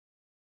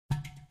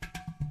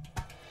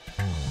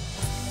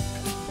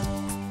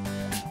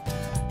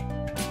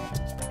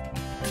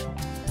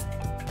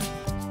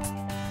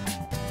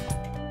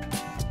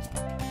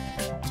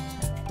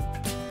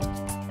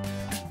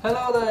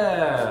Hello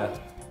there!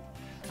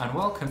 And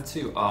welcome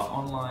to our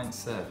online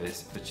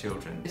service for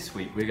children. This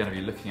week we're going to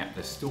be looking at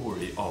the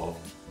story of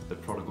the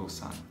prodigal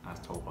son as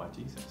told by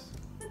Jesus.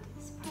 What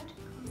is prodigal?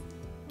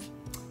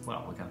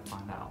 Well, we're going to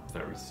find out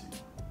very soon.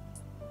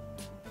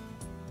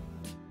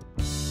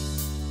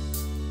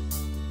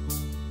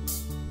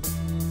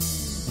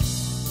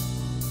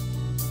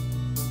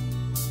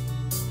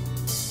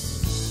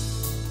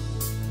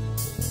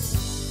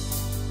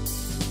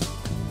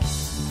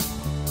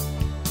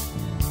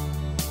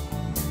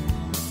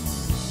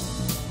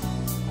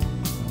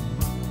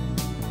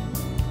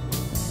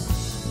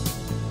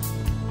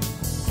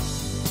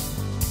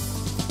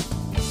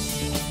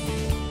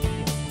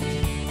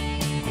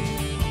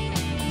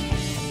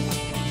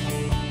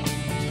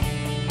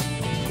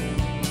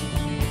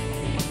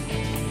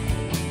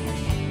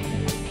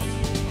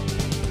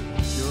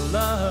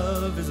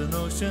 Love is an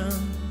ocean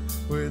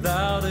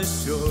without a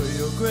shore.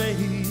 Your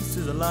grace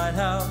is a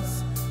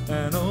lighthouse,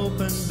 an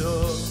open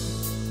door.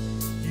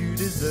 You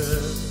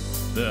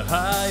deserve the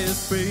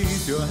highest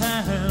praise. Your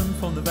hand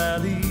from the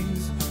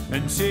valleys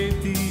and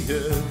shaped the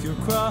earth. Your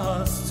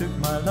cross took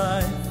my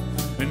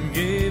life and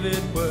gave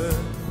it worth.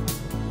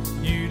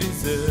 You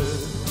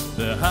deserve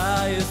the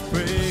highest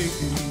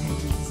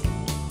praise,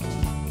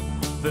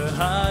 the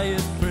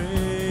highest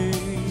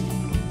praise,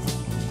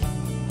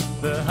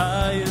 the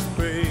highest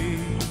praise.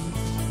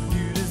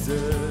 You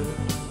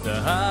deserve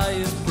the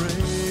highest praise,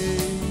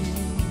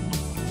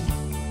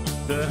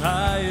 the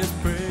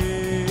highest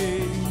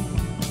praise,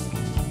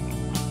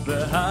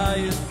 the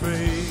highest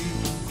praise.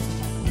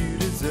 You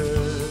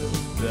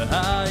deserve the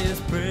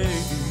highest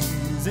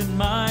praise. In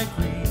my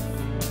grief,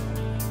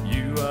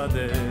 you are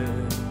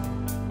there.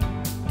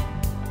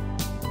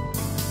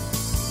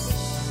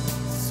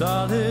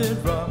 Solid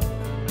rock,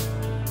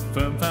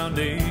 firm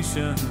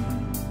foundation.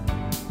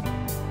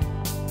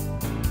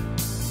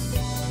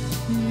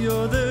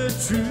 You're the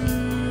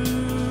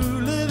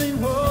true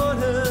living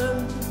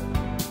water,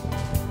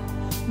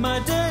 my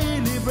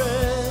daily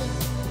bread.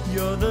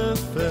 You're the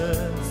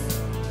first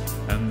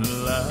and the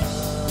last.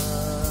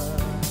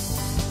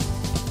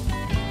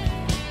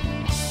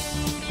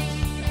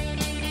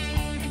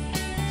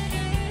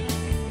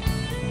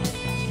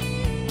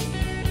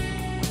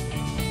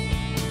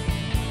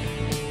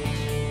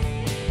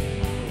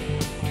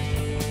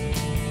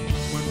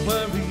 When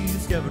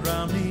worries gather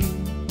round me,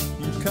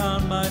 you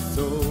calm my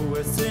soul.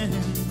 Where sin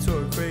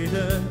tore a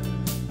crater,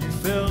 you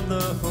filled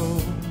the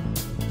hole.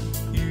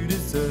 You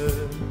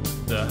deserve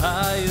the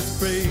highest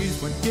praise.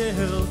 When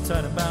guilt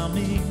tied and bound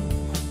me,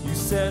 you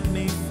set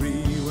me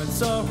free. When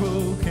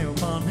sorrow came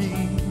upon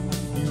me,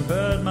 you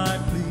heard my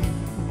plea.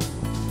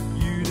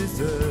 You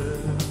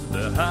deserve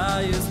the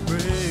highest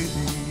praise,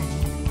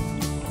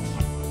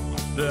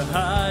 the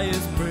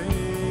highest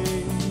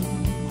praise,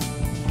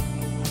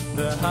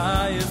 the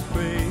highest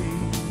praise.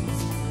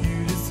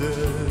 You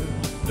deserve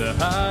the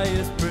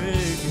highest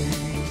praise,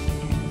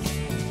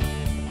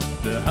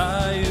 the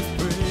highest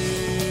praise,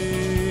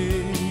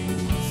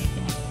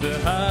 the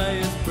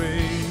highest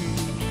praise.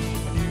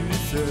 You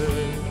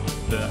deserve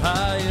the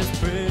highest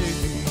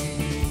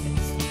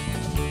praise,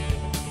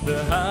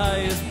 the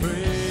highest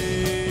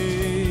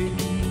praise,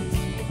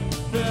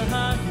 the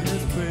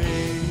highest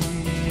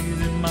praise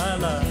in my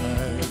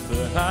life,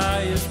 the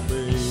highest praise.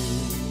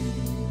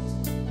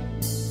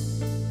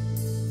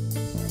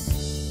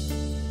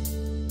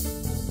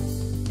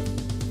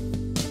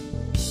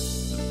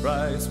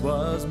 Price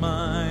was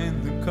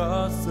mine, the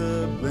cost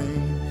of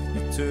blame.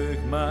 You took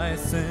my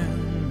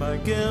sin, my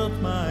guilt,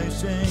 my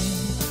shame,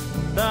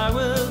 and I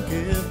will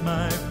give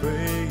my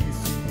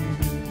praise to you.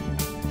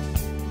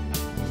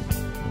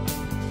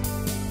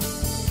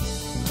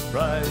 The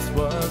price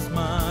was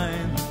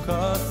mine, the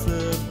cost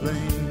of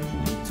blame.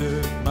 You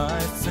took my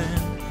sin,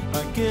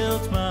 my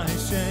guilt, my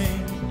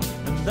shame,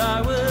 and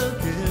I will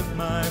give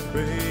my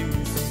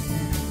praise to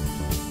you.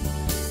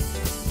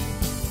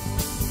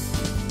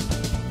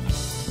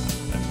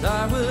 And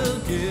I will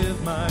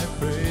give my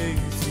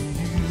praise to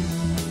you,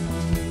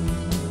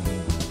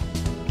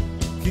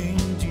 King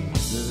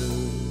Jesus.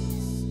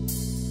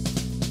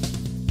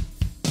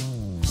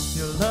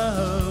 Your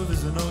love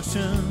is an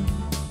ocean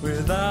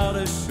without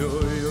a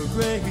shore. Your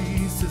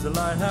grace is a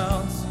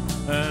lighthouse,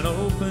 an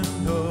open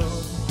door.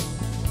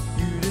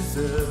 You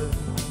deserve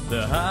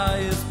the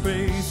highest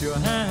praise. Your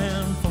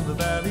hand from the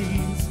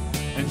valleys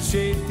and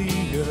shaped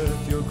the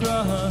earth. Your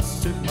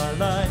cross took my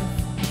life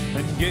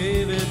and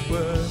gave it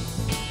worth.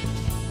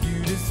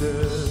 You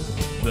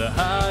deserve the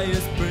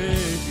highest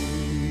praise.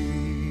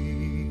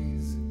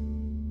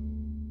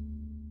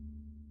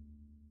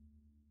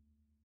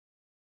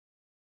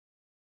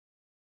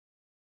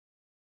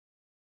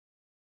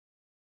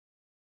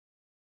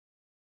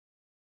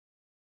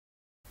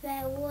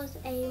 There was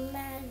a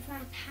man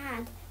that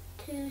had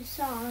 2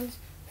 sons.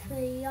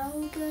 The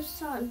younger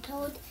son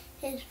told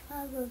his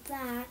father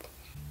that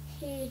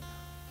he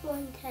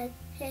wanted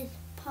his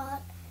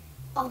part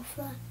of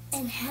the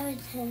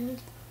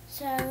inheritance.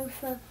 So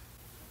the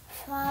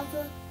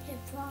father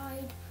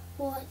divided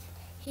what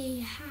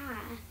he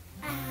had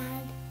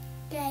and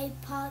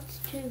gave parts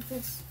to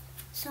the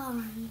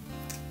son.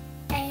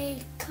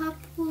 A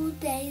couple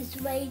days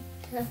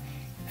later,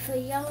 the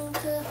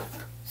younger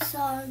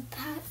son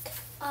packed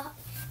up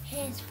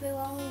his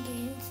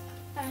belongings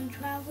and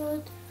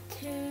travelled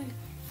to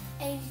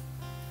a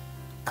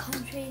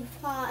country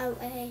far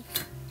away.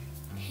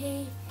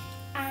 He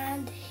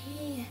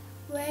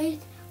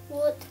raised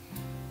what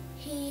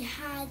he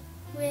had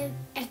with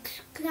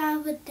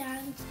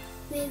extravagant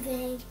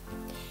living.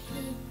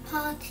 He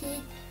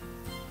partied,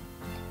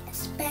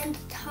 spent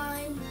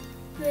time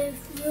with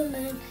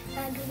women,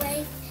 and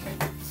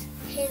wasted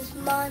his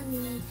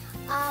money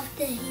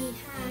after he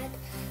had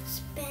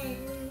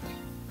spent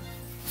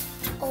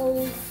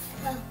all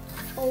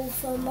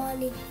the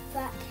money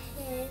that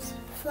his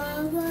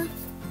father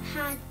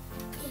had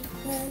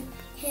given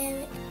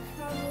him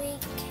when we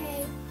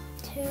came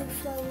to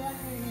the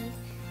land.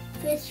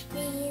 This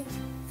means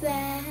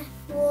there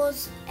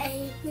was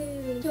a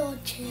food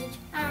shortage,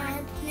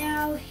 and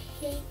now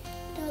he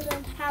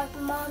doesn't have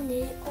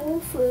money or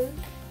food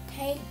to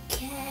take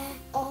care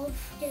of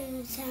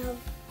himself.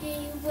 He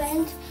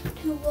went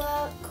to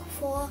work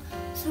for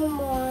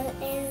someone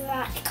in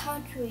that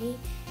country,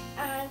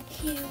 and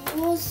he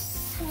was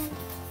sent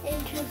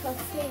into the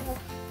field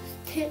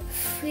to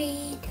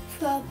feed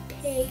the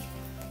pig.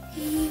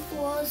 He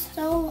was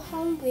so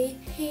hungry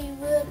he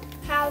would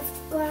have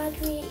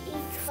gladly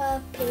eaten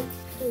the pig's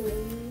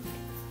food,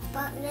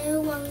 but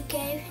no one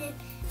gave him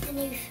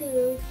any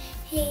food.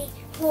 He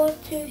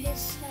thought to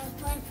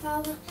himself, my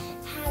father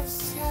has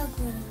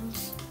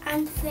servants,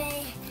 and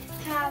they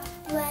have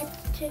bread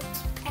to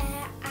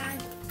spare,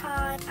 and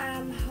I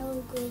am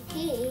hungry.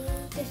 He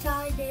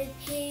decided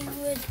he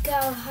would go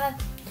home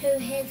to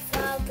his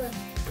father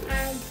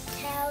and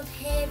tell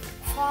his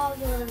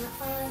father,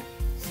 I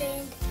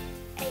sinned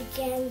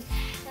against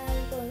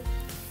heaven,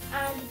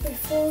 and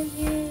before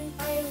you,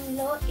 I am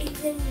not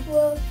even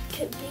worth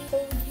to be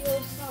called your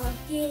son.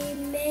 He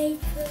made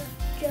the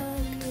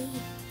journey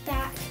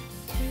back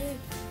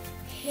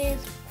to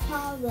his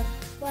father.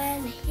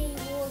 When he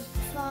was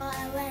far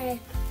away,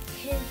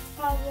 his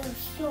father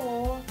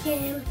saw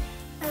him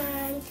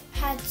and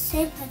had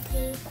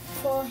sympathy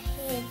for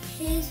him.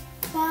 His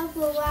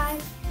father ran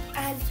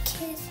and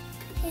kissed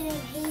him.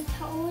 He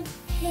told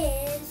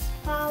his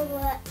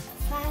father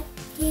that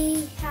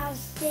he has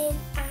sinned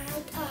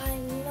and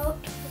I'm not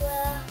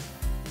worth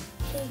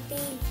to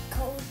be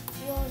called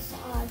your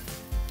son.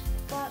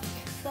 But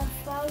the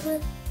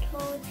father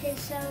told his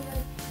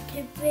servant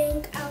to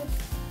bring out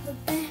the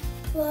best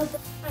robe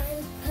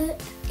and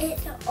put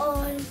it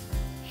on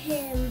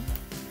him,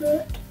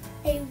 put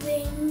a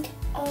ring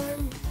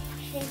on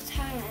his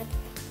hand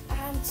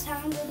and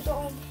sandals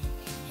on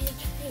his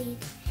feet.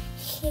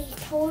 He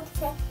told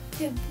them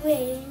to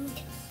bring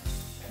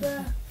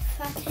the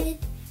fatted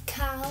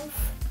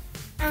calf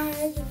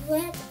and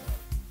let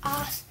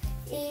us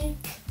eat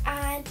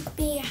and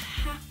be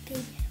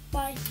happy.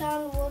 My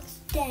son was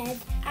dead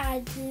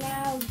and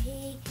now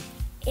he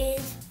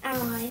is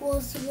alive.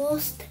 Was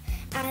lost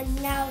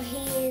and now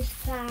he is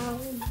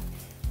found.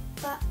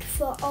 But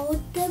the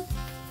older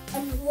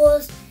one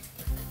was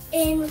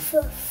in the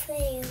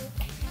field.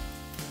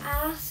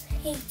 As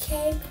he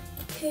came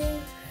to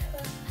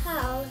the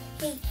house,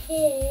 he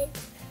heard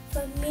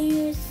the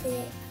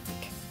music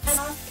and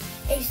asked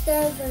a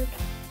servant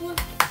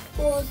what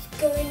was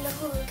going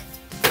on.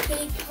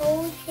 He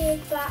told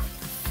him that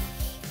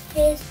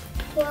his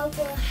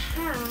brother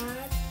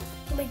had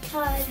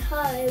returned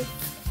home.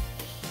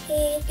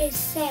 He is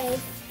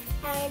safe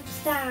and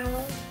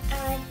sound,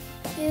 and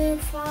your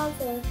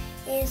father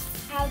is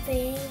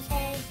having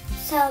a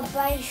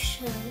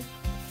celebration.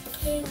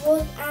 He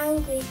was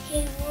angry.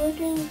 He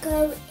wouldn't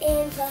go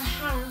in the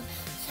house,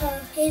 so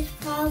his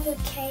father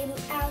came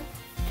out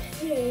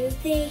to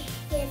see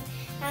him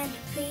and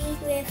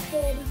plead with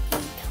him.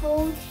 He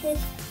told his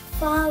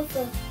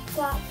father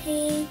that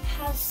he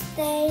has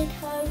stayed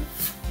home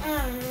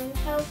and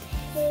helped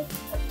him,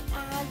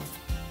 and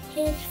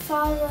his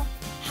father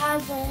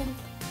hasn't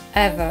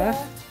ever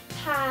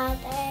had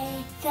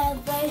a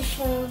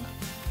celebration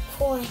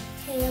for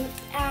him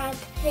and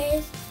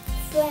his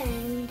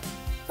friend.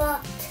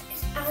 But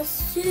as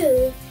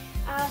soon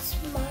as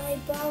my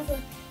brother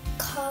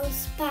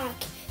comes back,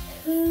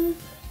 who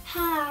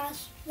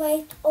has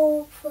waited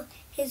over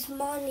his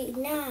money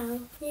now,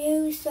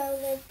 you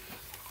serve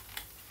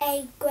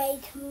a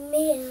great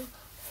meal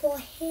for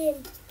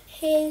him.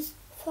 His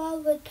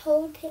father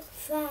told him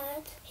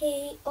that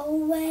he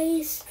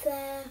always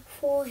there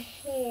for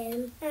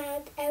him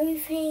and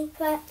everything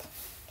that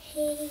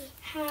he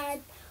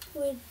had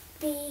would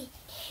be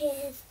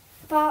his.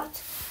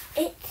 But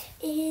it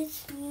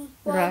is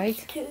right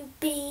to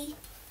be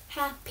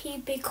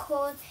happy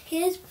because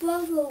his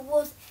brother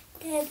was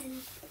dead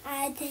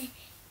and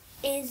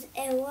is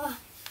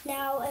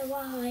now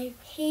alive.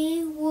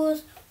 He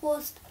was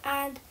lost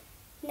and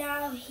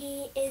now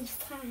he is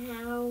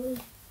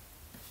found.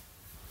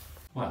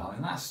 Well,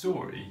 in that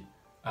story,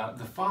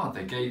 the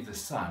father gave the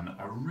son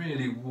a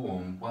really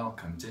warm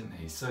welcome, didn't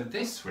he? So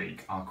this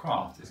week our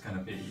craft is going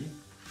to be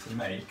to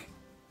make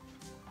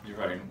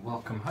your own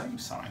welcome home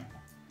sign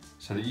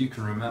so that you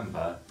can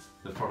remember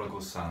the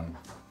prodigal son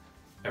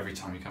every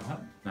time you come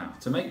home. Now,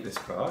 to make this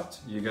card,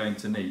 you're going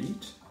to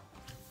need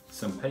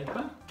some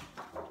paper,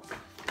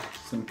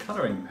 some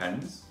colouring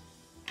pens,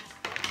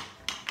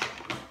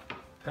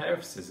 a pair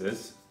of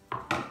scissors,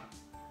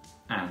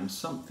 and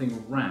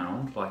something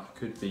round, like it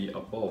could be a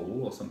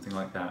bowl or something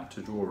like that,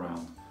 to draw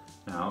around.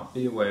 Now,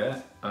 be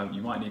aware,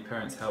 you might need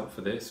parents' help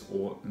for this,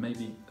 or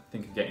maybe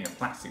think of getting a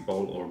plastic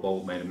bowl or a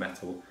bowl made of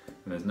metal,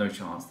 and there's no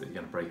chance that you're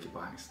going to break it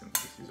by accident.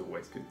 This is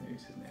always good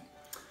news, isn't it?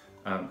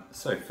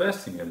 So first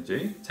thing you're going to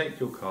do, take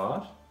your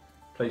card,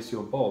 place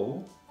your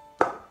bowl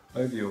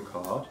over your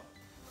card,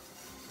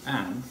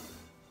 and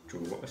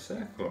draw a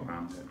circle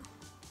around it.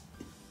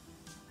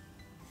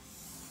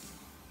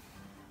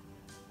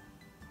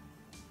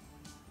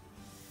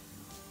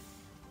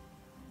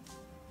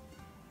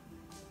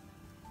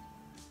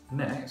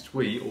 Next,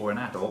 we, or an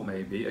adult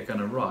maybe, are going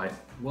to write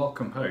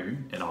welcome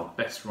home in our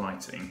best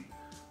writing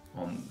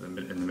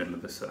in the middle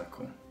of the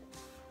circle.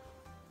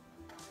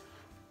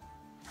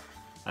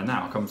 And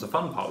now comes the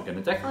fun part, we're going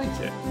to decorate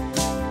it.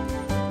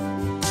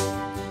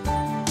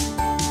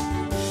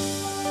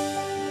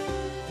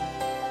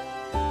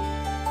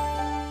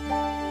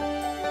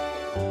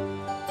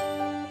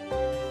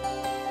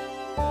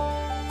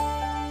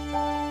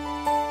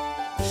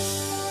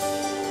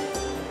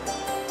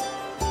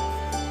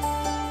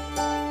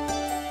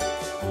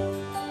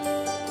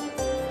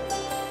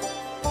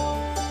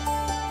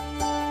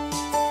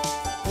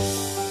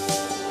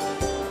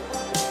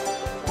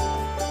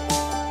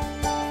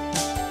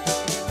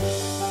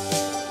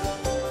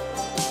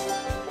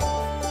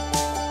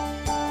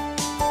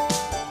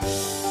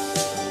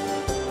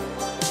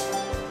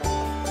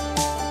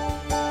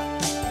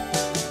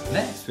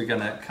 Next, we're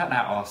going to cut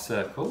out our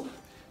circle,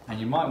 and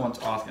you might want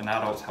to ask an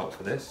adult's help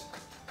for this.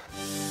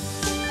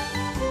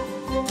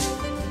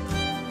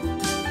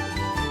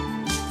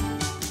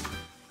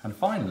 And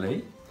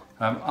finally,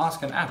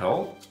 ask an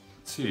adult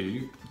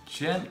to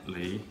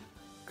gently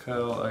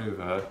curl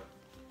over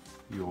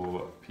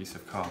your piece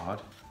of card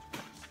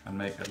and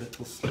make a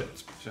little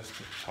slit just at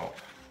the top.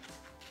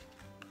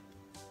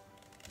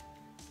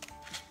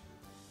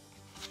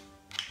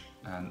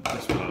 And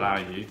this will allow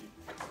you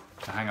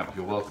to hang up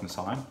your welcome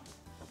sign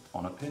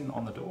on a pin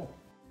on the door.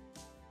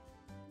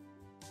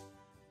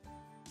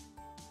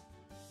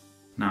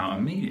 Now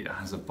Amelia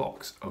has a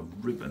box of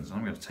ribbons.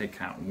 I'm going to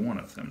take out one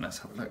of them. Let's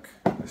have a look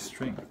at this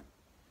string.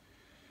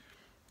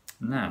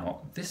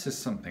 Now this is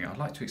something, I'd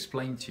like to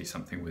explain to you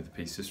something with a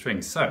piece of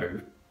string. So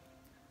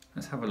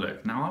let's have a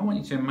look. Now I want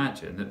you to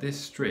imagine that this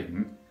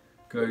string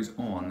goes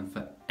on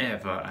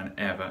forever and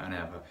ever and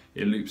ever.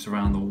 It loops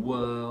around the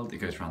world, it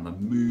goes around the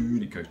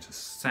moon, it goes to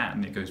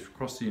Saturn, it goes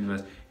across the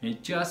universe, and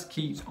it just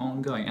keeps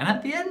on going. And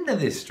at the end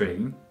of this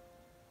string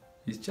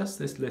is just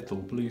this little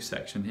blue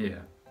section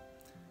here.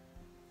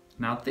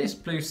 Now this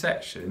blue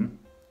section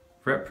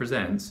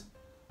represents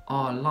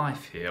our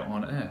life here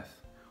on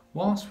Earth.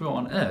 Whilst we're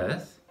on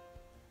Earth,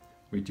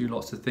 we do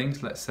lots of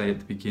things. Let's say at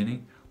the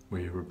beginning,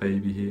 we're a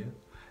baby here,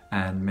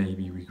 and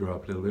maybe we grow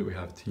up a little bit, we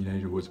have a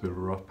teenager, or it's a bit of a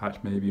rough patch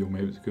maybe, or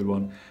maybe it's a good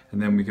one, and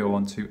then we go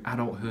on to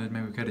adulthood,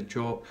 maybe we get a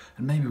job,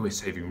 and maybe we're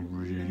saving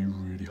really,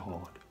 really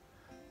hard.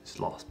 This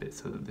last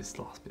bit's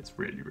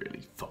really,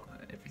 really fun,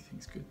 and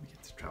everything's good, we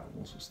get to travel,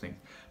 all sorts of things.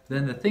 But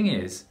then the thing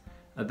is,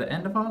 at the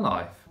end of our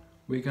life,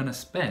 we're going to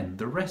spend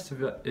the rest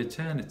of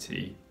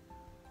eternity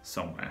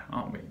somewhere,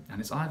 aren't we? And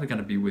it's either going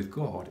to be with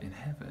God in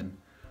heaven,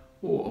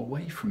 or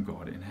away from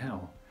God in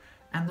hell.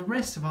 And the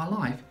rest of our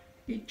life,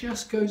 it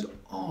just goes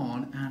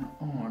on and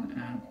on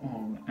and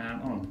on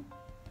and on.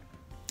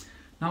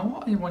 Now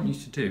what I want you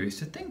to do is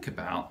to think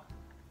about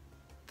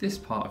this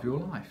part of your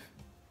life.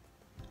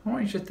 I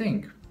want you to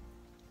think,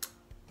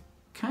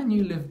 can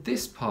you live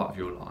this part of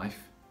your life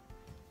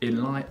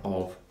in light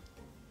of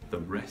the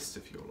rest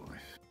of your life?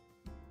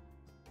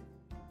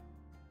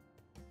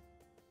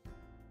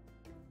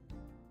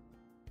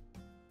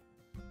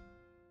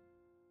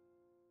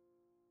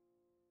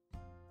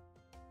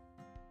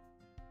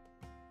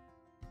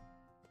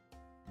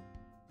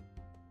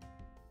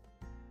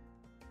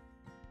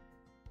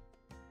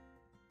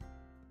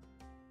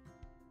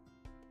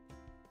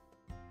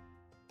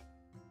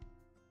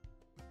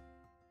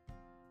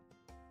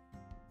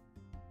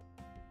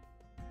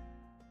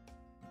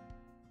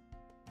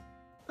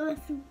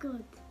 Awesome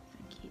God.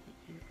 Thank you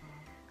that you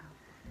are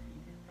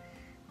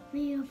our Be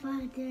your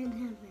Father in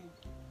heaven.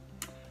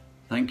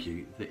 Thank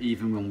you that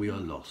even when we are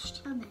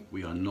lost, Amen.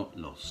 we are not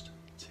lost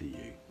to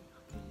you.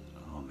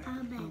 Amen.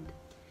 Amen.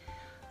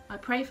 I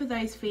pray for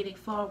those feeling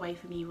far away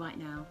from you right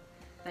now,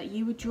 that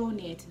you would draw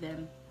near to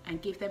them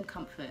and give them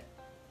comfort,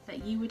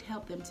 that you would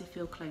help them to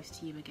feel close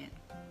to you again.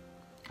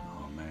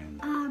 Amen.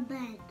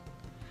 Amen.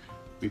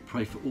 We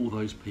pray for all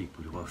those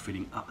people who are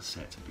feeling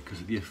upset because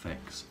of the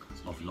effects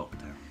of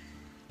lockdown.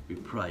 We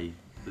pray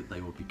that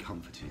they will be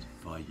comforted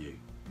by you.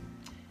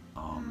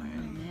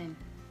 Amen. Amen.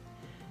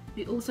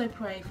 We also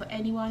pray for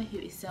anyone who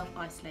is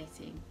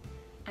self-isolating,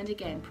 and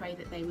again pray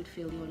that they would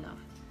feel your love.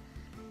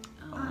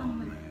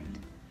 Amen.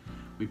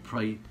 We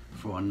pray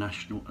for our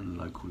national and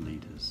local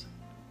leaders.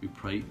 We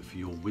pray for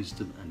your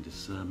wisdom and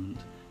discernment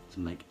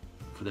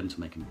for them to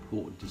make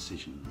important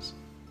decisions.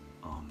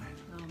 Amen.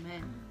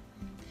 Amen.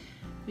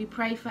 We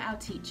pray for our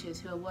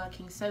teachers who are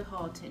working so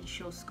hard to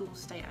ensure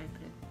schools stay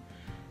open.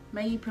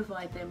 May you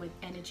provide them with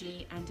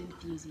energy and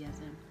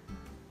enthusiasm.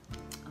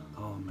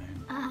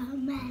 Amen.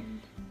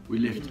 Amen. We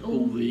lift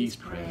all these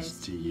prayers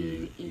to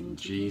you in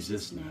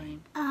Jesus'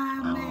 name.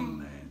 Amen.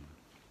 Amen.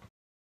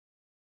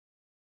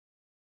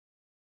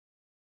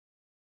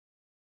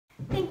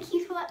 Thank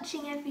you for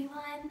watching,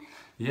 everyone.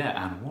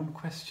 Yeah, and one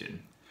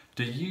question.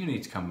 Do you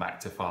need to come back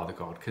to Father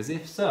God? Because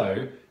if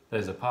so,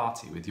 there's a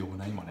party with your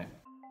name on it.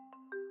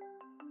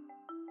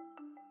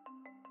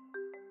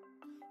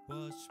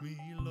 Wash me,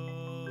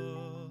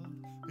 Lord,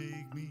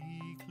 make me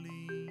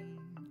clean.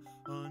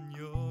 On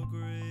your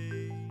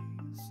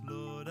grace,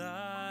 Lord,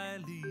 I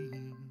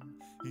lean.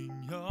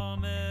 In your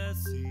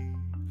mercy,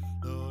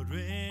 Lord,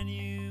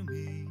 renew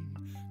me,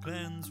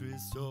 cleanse,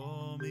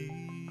 restore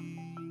me.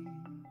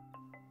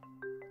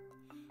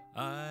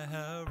 I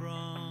have